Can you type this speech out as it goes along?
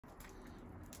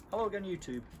Hello again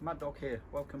YouTube, Mad Dog here,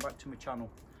 welcome back to my channel.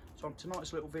 So on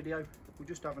tonight's little video, we're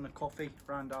just having a coffee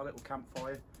around our little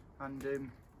campfire,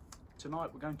 and tonight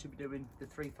we're going to be doing the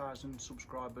 3,000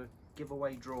 subscriber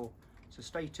giveaway draw, so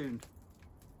stay tuned.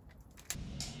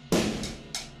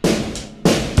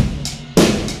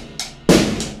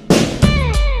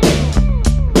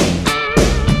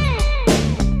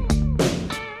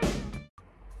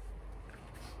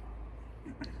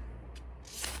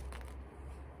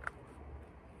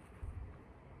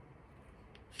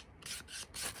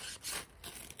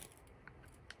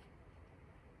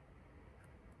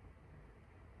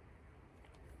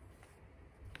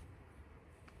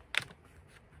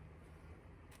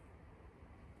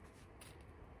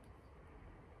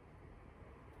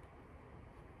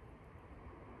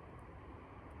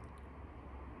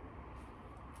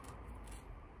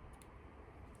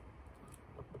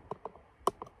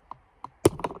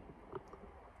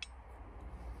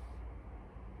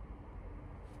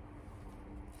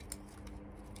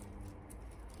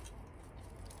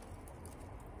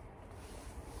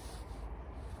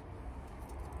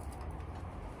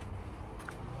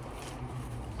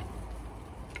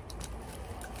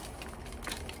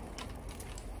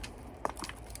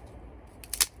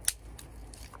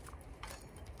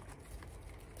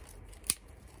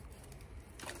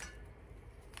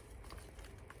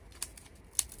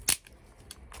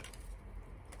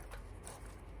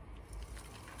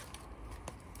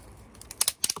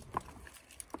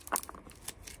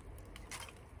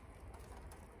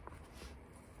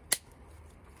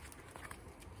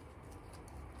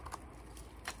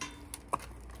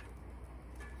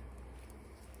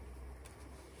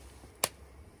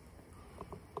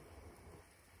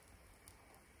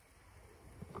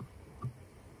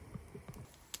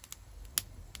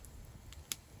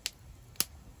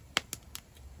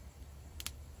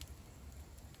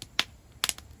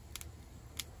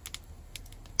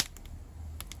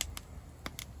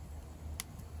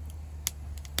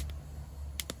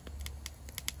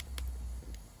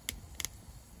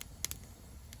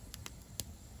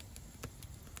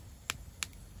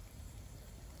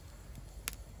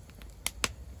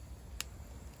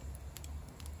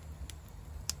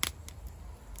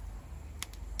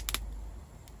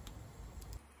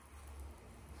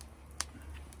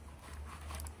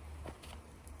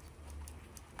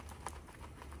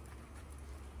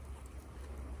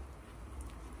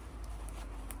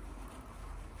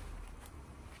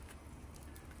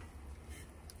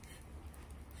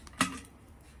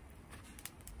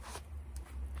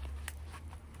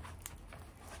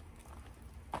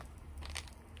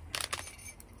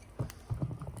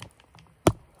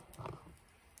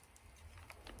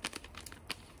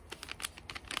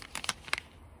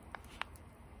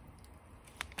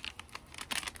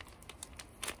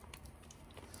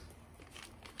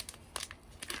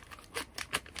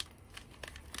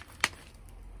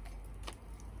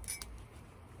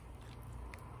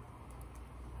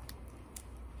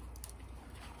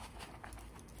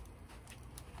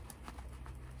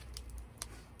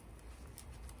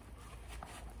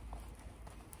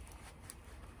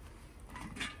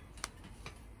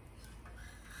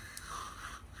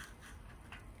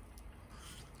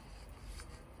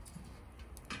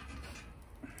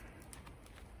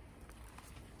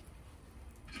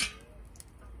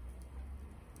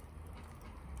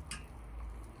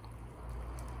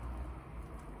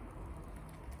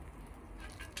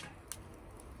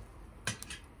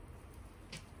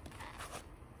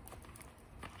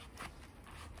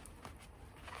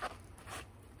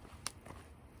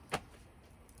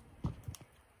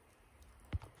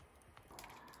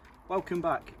 Welcome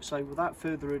back. So without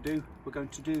further ado, we're going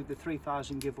to do the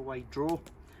 3,000 giveaway draw.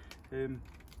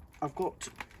 I've got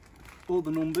all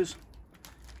the numbers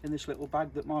in this little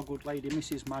bag that my good lady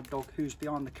Mrs. Mad Dog, who's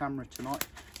behind the camera tonight,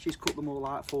 she's cut them all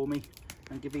out for me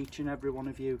and give each and every one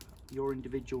of you your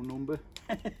individual number.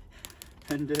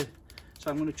 And so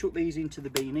I'm going to chuck these into the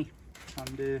beanie,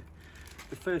 and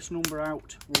the first number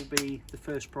out will be the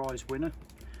first prize winner,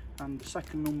 and the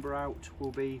second number out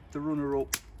will be the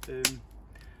runner-up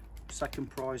second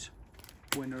prize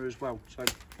winner as well, so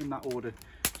in that order.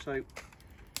 So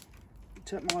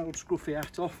take my old scruffy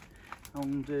hat off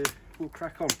and we'll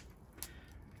crack on.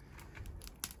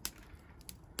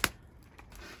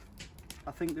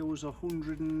 I think there was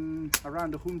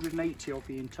around 180 of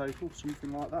you in total,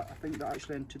 something like that. I think that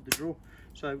actually entered the draw.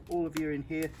 So all of you in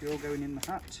here, you're all going in the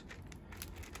hat.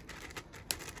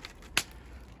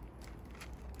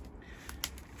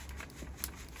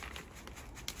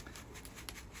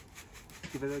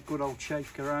 Give it a good old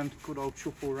shake around, good old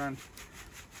shuffle around.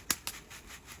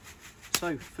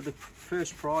 So for the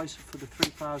first prize, for the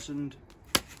 3,000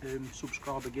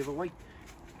 subscriber giveaway.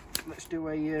 Let's do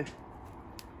a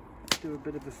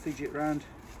bit of a fidget round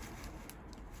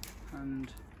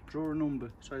and draw a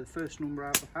number. So the first number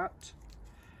out of the hat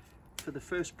for the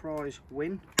first prize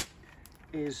win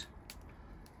is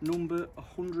number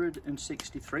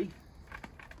 163.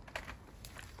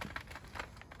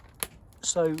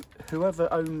 So whoever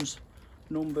owns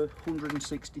number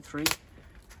 163,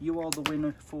 you are the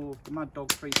winner for the Mad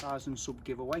Dog 3000 sub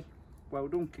giveaway. Well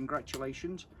done,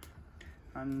 congratulations.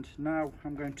 And now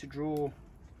I'm going to draw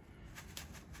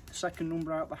the second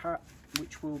number out of the hat,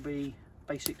 which will be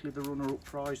basically the runner-up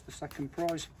prize, the second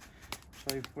prize.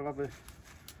 So we'll have a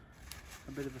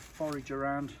bit of a forage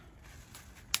around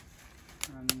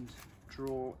and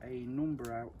draw a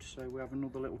number out. So we have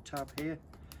another little tab here.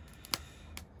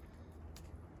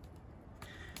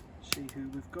 See who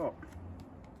we've got.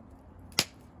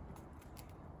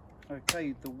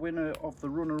 Okay, the winner of the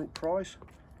runner-up prize,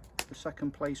 the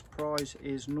second place prize,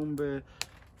 is number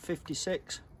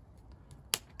 56.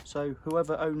 So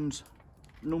whoever owns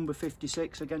number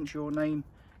 56 against your name,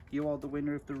 you are the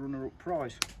winner of the runner-up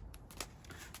prize.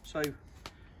 So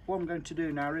what I'm going to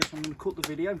do now is I'm going to cut the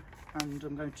video and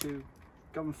I'm going to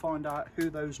go and find out who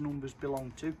those numbers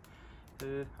belong to,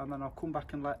 and then I'll come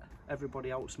back and let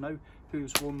everybody else know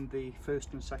who's won the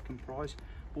first and second prize.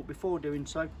 But before doing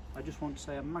so, I just want to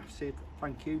say a massive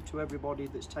thank you to everybody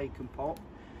that's taken part.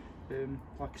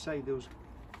 Like I say, there was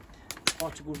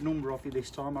quite a good number of you this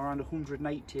time, around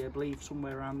 180 I believe,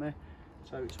 somewhere around there.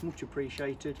 So it's much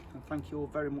appreciated, and thank you all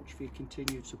very much for your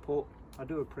continued support. I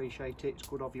do appreciate it, it's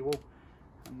good of you all.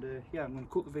 And yeah, I'm going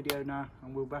to cut the video now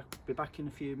and we'll be back in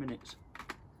a few minutes.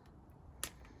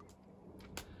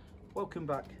 Welcome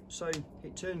back. So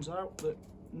it turns out that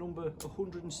number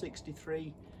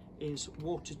 163 is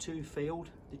Water 2 Field,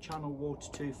 the channel Water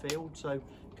 2 Field. So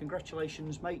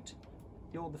congratulations mate,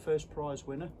 you're the first prize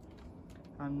winner.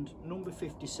 And number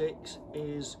 56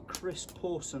 is Chris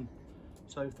Pawson.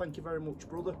 So thank you very much,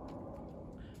 brother.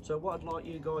 So what I'd like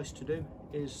you guys to do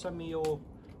is send me your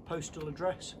postal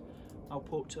address. I'll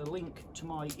put a link to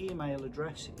my email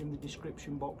address in the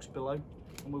description box below,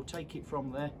 and we'll take it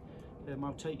from there.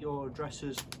 I'll take your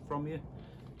addresses from you,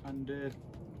 and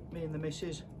me and the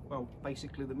missus, well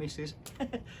basically the missus,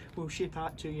 will ship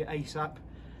out to you ASAP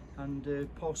and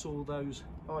pass all those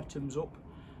items up.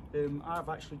 I've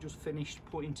actually just finished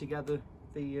putting together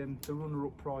the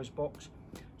runner-up prize box.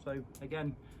 So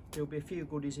again, there'll be a few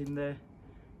goodies in there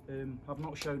I've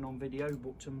not shown on video,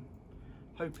 but I'm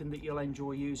hoping that you'll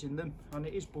enjoy using them, and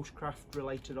it is bushcraft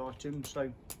related items.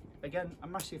 So again, a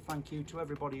massive thank you to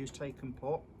everybody who's taken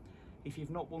part. If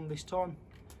you've not won this time,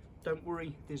 don't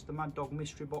worry, there's the Mad Dog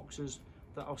mystery boxes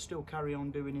that I'll still carry on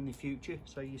doing in the future,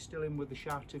 so you're still in with the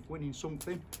shout of winning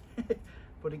something.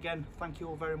 But again, thank you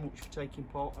all very much for taking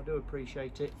part, I do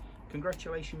appreciate it.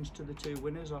 Congratulations to the two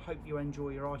winners, I hope you enjoy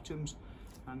your items,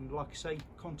 and like I say,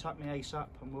 contact me ASAP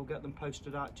and we'll get them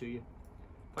posted out to you.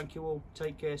 Thank you all,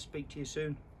 take care, speak to you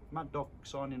soon. Mad Dog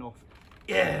signing off.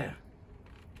 Yeah!